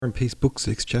War and Peace, Book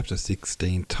 6, Chapter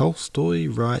 16, Tolstoy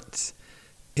writes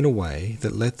in a way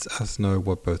that lets us know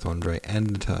what both Andrei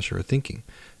and Natasha are thinking.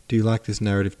 Do you like this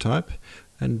narrative type?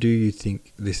 And do you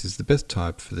think this is the best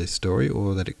type for this story,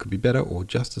 or that it could be better or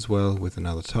just as well with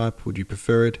another type? Would you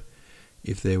prefer it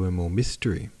if there were more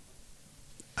mystery?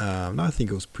 No, I think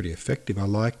it was pretty effective. I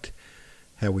liked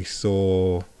how we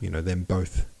saw, them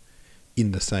both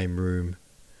in the same room,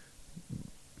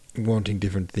 wanting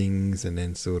different things and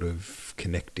then sort of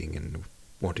connecting and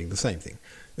wanting the same thing,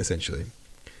 essentially.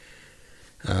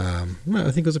 I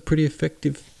think it was a pretty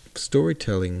effective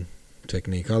storytelling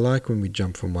technique. I like when we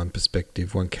jump from one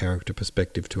character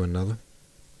perspective to another.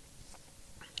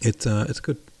 It's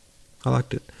good. I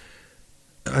liked it.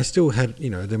 I still had,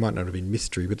 there might not have been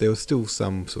mystery, but there was still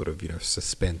some sort of,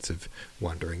 suspense of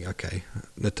wondering, okay,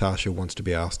 Natasha wants to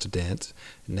be asked to dance.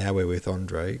 Now we're with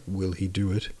Andrei. Will he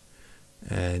do it?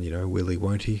 And, will he,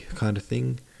 won't he kind of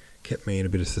thing. Kept me in a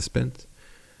bit of suspense.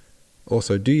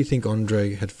 Also, do you think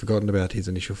Andrei had forgotten about his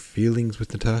initial feelings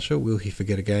with Natasha? Will he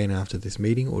forget again after this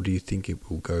meeting, or do you think it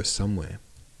will go somewhere?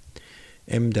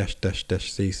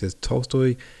 M-C says,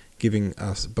 Tolstoy giving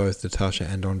us both Natasha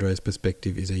and Andrei's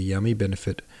perspective is a yummy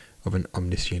benefit of an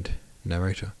omniscient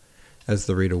narrator. As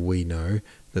the reader, we know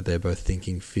that they're both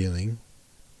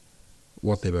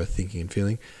what they're both thinking and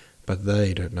feeling, but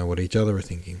they don't know what each other are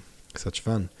thinking. Such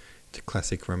fun. It's a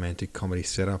classic romantic comedy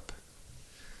setup.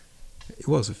 It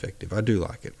was effective. I do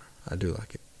like it.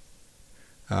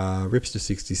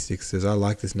 Ripster66 says, I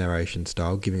like this narration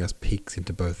style, giving us peeks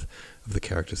into both of the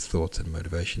characters' thoughts and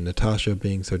motivation. Natasha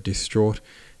being so distraught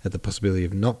at the possibility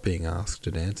of not being asked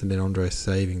to dance, and then Andrei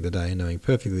saving the day, knowing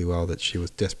perfectly well that she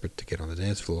was desperate to get on the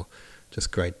dance floor.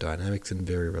 Just great dynamics and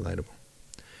very relatable.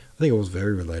 I think it was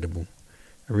very relatable.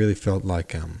 I really felt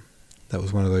like that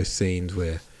was one of those scenes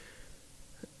where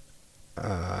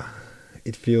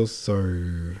it feels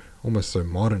almost so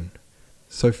modern,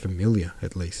 so familiar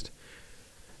at least.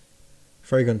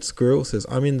 Fragrant Squirrel says,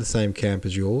 I'm in the same camp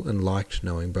as you all and liked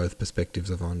knowing both perspectives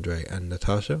of Andrei and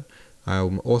Natasha. I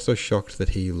am also shocked that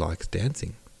he likes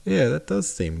dancing. Yeah, that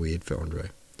does seem weird for Andrei,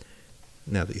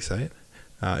 now that you say it.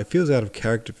 It feels out of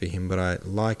character for him, but I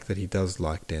like that he does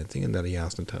like dancing and that he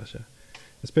asked Natasha.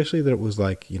 Especially that it was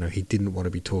like, he didn't want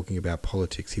to be talking about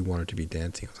politics, he wanted to be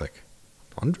dancing. I was like,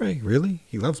 Andrei, really?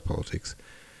 He loves politics.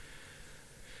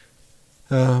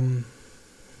 Alright.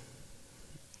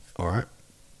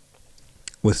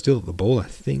 We're still at the ball, I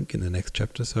think, in the next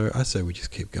chapter, so I say we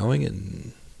just keep going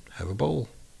and have a ball,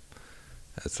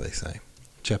 as they say.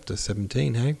 Chapter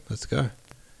 17, hey? Let's go.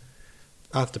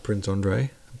 After Prince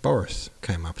Andrei, Boris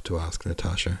came up to ask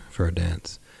Natasha for a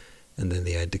dance, and then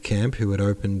the aide-de-camp who had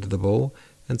opened the ball,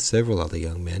 and several other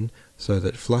young men, so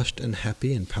that flushed and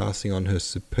happy and passing on her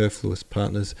superfluous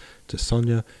partners to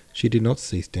Sonia, she did not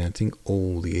cease dancing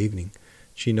all the evening.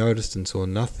 She noticed and saw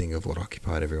nothing of what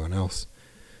occupied everyone else.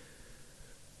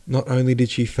 Not only did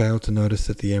she fail to notice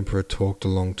that the Emperor talked a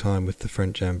long time with the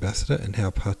French ambassador and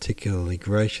how particularly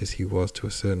gracious he was to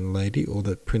a certain lady, or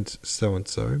that Prince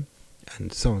so-and-so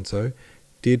and so-and-so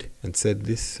did and said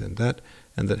this and that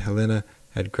Helena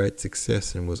had great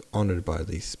success and was honoured by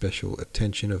the special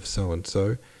attention of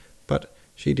so-and-so, but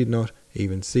she did not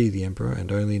even see the Emperor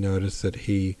and only noticed that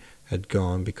he had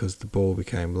gone because the ball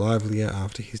became livelier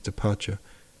after his departure.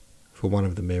 For one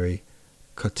of the merry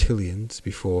cotillions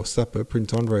before supper,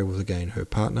 Prince Andrei was again her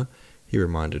partner. He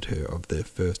reminded her of their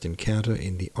first encounter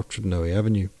in the Otradnoe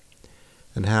Avenue,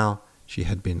 and how she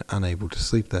had been unable to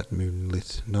sleep that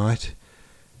moonlit night,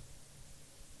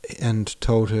 and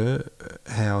told her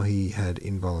how he had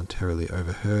involuntarily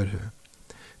overheard her.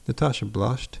 Natasha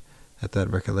blushed at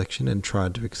that recollection and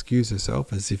tried to excuse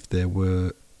herself as if there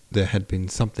had been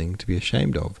something to be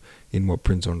ashamed of in what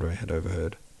Prince Andrei had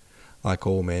overheard. Like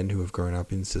all men who have grown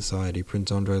up in society,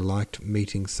 Prince Andrei liked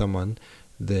meeting someone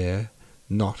there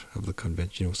not of the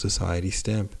conventional society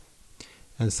stamp.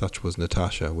 And such was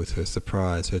Natasha, with her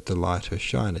surprise, her delight, her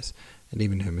shyness, and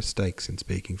even her mistakes in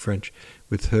speaking French.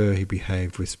 With her he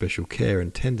behaved with special care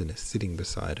and tenderness, sitting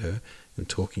beside her and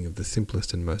talking of the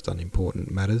simplest and most unimportant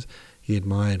matters. He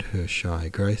admired her shy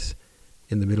grace.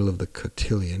 In the middle of the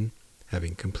cotillion,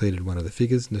 having completed one of the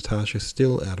figures, Natasha,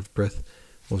 still out of breath,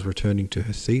 was returning to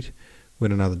her seat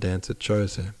when another dancer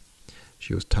chose her.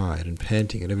 She was tired and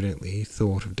panting and evidently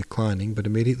thought of declining, but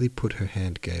immediately put her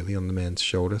hand gaily on the man's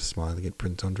shoulder, smiling at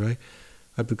Prince Andrei.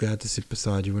 I'd be glad to sit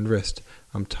beside you and rest.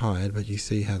 I'm tired, but you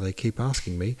see how they keep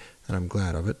asking me, and I'm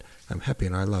glad of it. I'm happy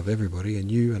and I love everybody, and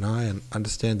you and I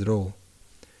understand it all.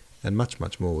 And much,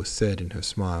 much more was said in her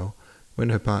smile. When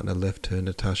her partner left her,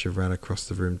 Natasha ran across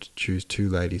the room to choose two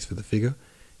ladies for the figure.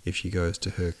 If she goes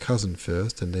to her cousin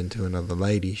first and then to another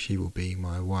lady, she will be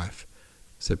my wife,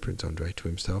 said Prince Andrei to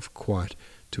himself, quite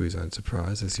to his own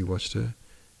surprise as he watched her.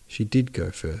 She did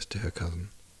go first to her cousin.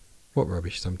 What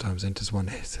rubbish sometimes enters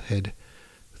one's head,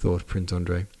 thought Prince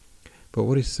Andrei. But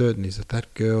what is certain is that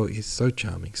that girl is so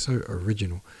charming, so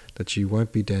original, that she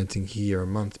won't be dancing here a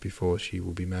month before she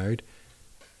will be married.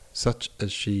 Such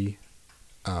as she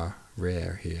are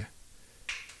rare here,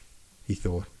 he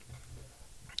thought,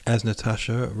 as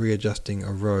Natasha, readjusting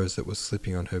a rose that was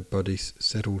slipping on her bodice,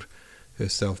 settled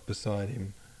herself beside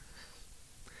him.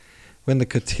 When the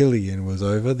cotillion was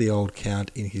over, the old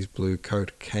count in his blue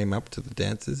coat came up to the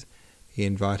dancers. He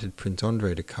invited Prince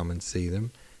Andrei to come and see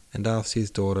them, and asked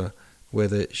his daughter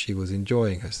whether she was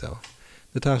enjoying herself.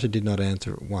 Natasha did not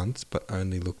answer at once, but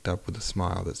only looked up with a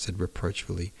smile that said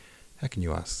reproachfully, "How can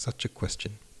you ask such a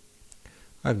question?"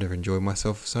 "I have never enjoyed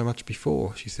myself so much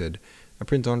before," she said, and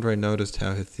Prince Andrei noticed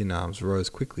how her thin arms rose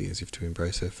quickly as if to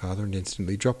embrace her father and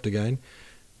instantly dropped again.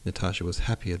 Natasha was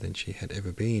happier than she had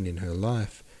ever been in her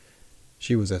life.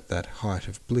 She was at that height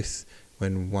of bliss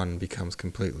when one becomes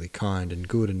completely kind and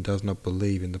good and does not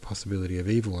believe in the possibility of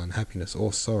evil, unhappiness,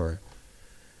 or sorrow.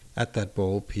 At that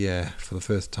ball, Pierre for the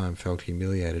first time felt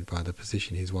humiliated by the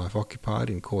position his wife occupied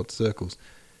in court circles.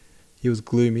 He was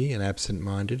gloomy and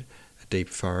absent-minded. A deep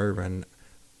furrow ran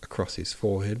across his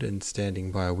forehead, and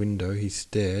standing by a window he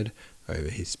stared over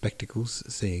his spectacles,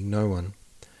 seeing no one.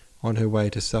 On her way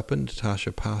to supper,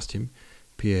 Natasha passed him.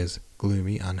 Pierre's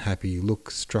gloomy, unhappy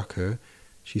look struck her.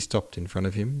 She stopped in front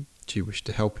of him. She wished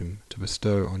to help him, to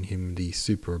bestow on him the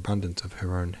superabundance of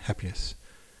her own happiness.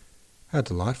 "How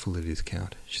delightful it is,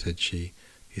 Count," said she,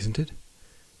 "isn't it?"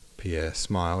 Pierre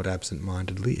smiled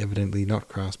absent-mindedly, evidently not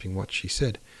grasping what she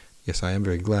said. "Yes, I am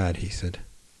very glad," he said.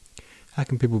 "How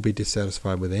can people be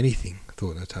dissatisfied with anything?"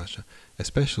 thought Natasha,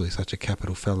 "especially such a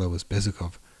capital fellow as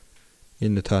Bezukov."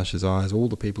 In Natasha's eyes, all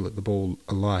the people at the ball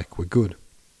alike were good,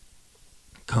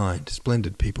 kind,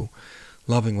 splendid people,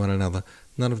 loving one another,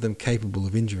 none of them capable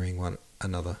of injuring one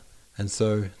another, and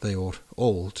so they ought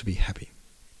all to be happy.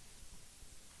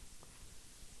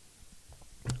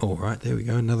 All right, there we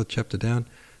go, another chapter down.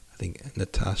 I think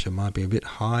Natasha might be a bit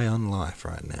high on life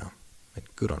right now, and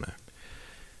good on her.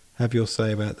 Have your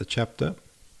say about the chapter.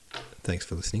 Thanks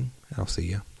for listening. I'll see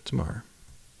you tomorrow.